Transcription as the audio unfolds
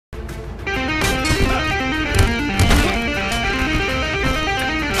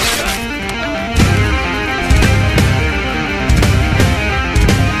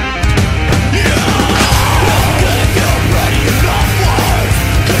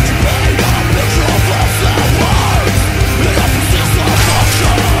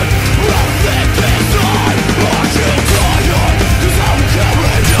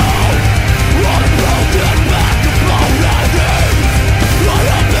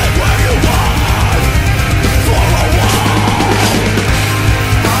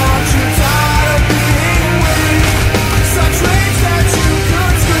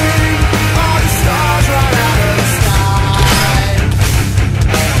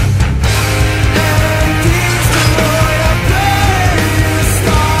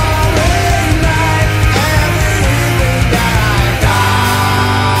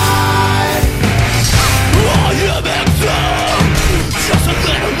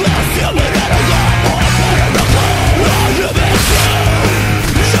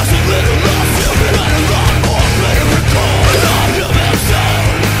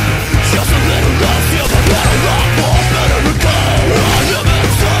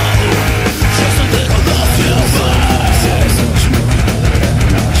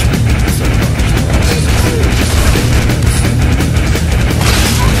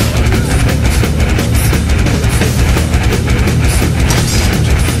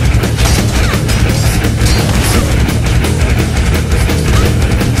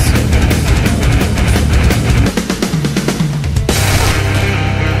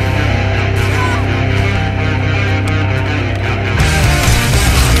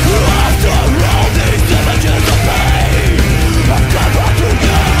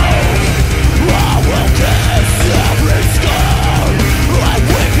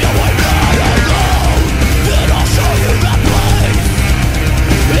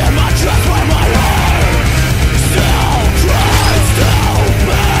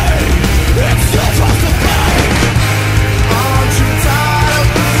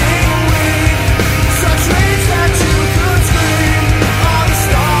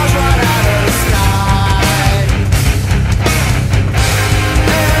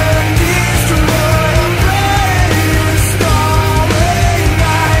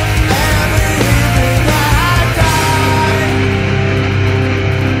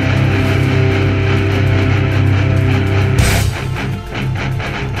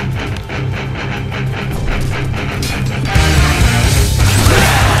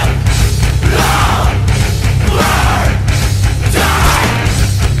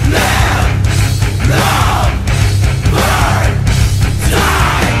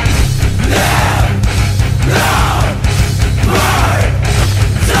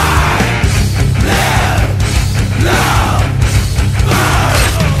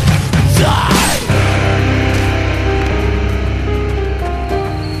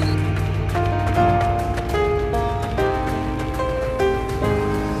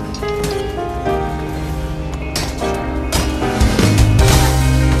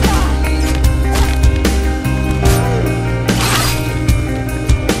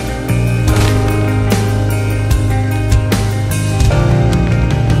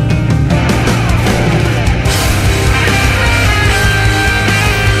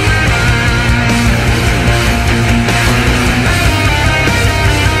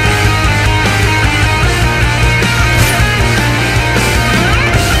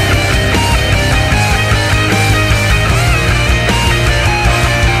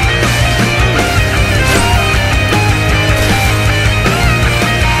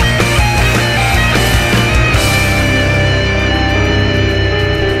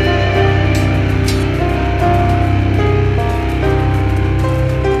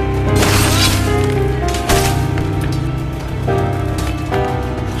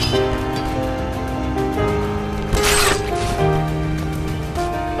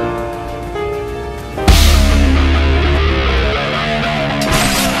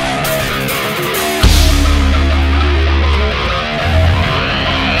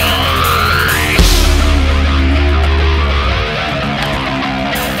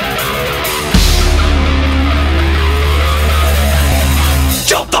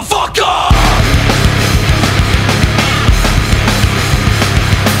Shut the fuck up!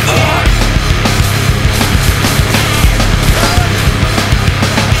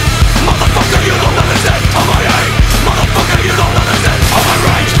 Motherfucker, you don't understand all my hate. Motherfucker, you don't understand all my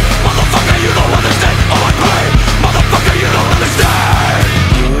rage. Motherfucker, you don't understand all my pain. Motherfucker, you don't understand.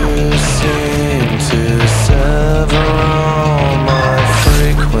 You seem to sever all my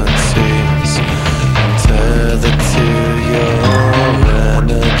frequencies, tethered to your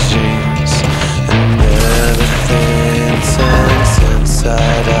energies, and everything turns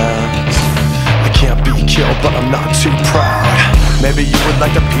inside out. I can't be killed, but I'm not too proud. Maybe you would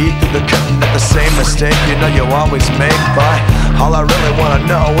like to peek through the curtain at the same mistake you know you always make. But all I really wanna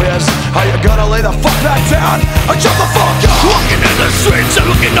know is how you gonna lay the fuck back down or jump the fuck up. Walking in the streets and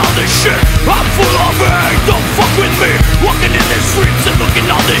looking all this shit, I'm full of hate, don't fuck with me. Walking in the streets and looking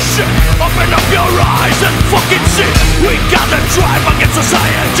all this shit, open up your eyes and fucking see. We gotta drive against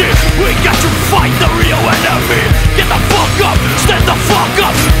society, we got to fight the real enemy. Get the fuck up, stand the fuck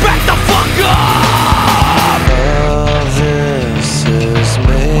up, back the fuck up. All this is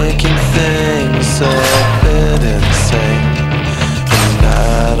making things a bit insane, and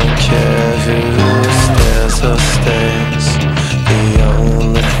I don't care who stares or stays. The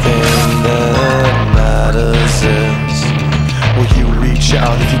only thing that matters is, will you reach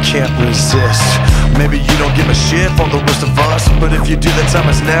out if you can't resist? Maybe you don't give a shit for the rest of us, but if you do, the time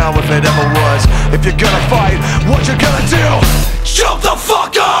is now if it ever was. If you're gonna fight, what you gonna do? Jump the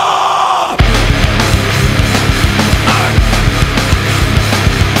fuck up!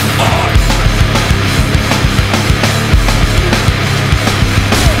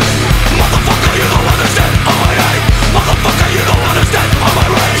 Motherfucker, you don't understand all my hate. Motherfucker, you don't understand all my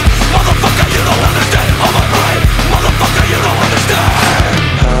rage. Motherfucker, you don't understand all my pain. Motherfucker, you don't understand.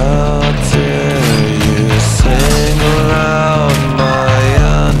 How dare you sing around my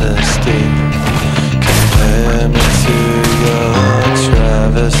honesty, compare me to your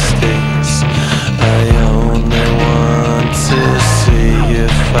travesties. I only want to see you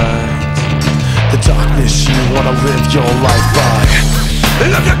fight the darkness you wanna live your life by. And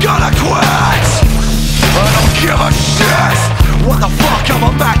if you're gonna quit, I don't give a shit. What the fuck, I'm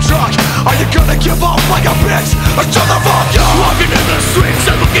a Mack truck. Are you gonna give up like a bitch or shut the fuck up? Walking in the streets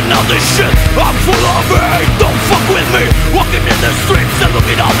and looking all this shit, I'm full of hate, don't fuck with me. Walking in the streets and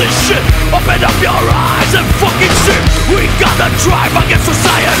looking all this shit, open up your eyes and fucking see. We gotta drive against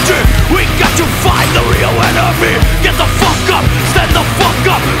society, we got to fight the real enemy. Get the fuck up, stand the fuck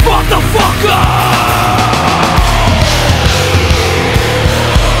up, motherfucker.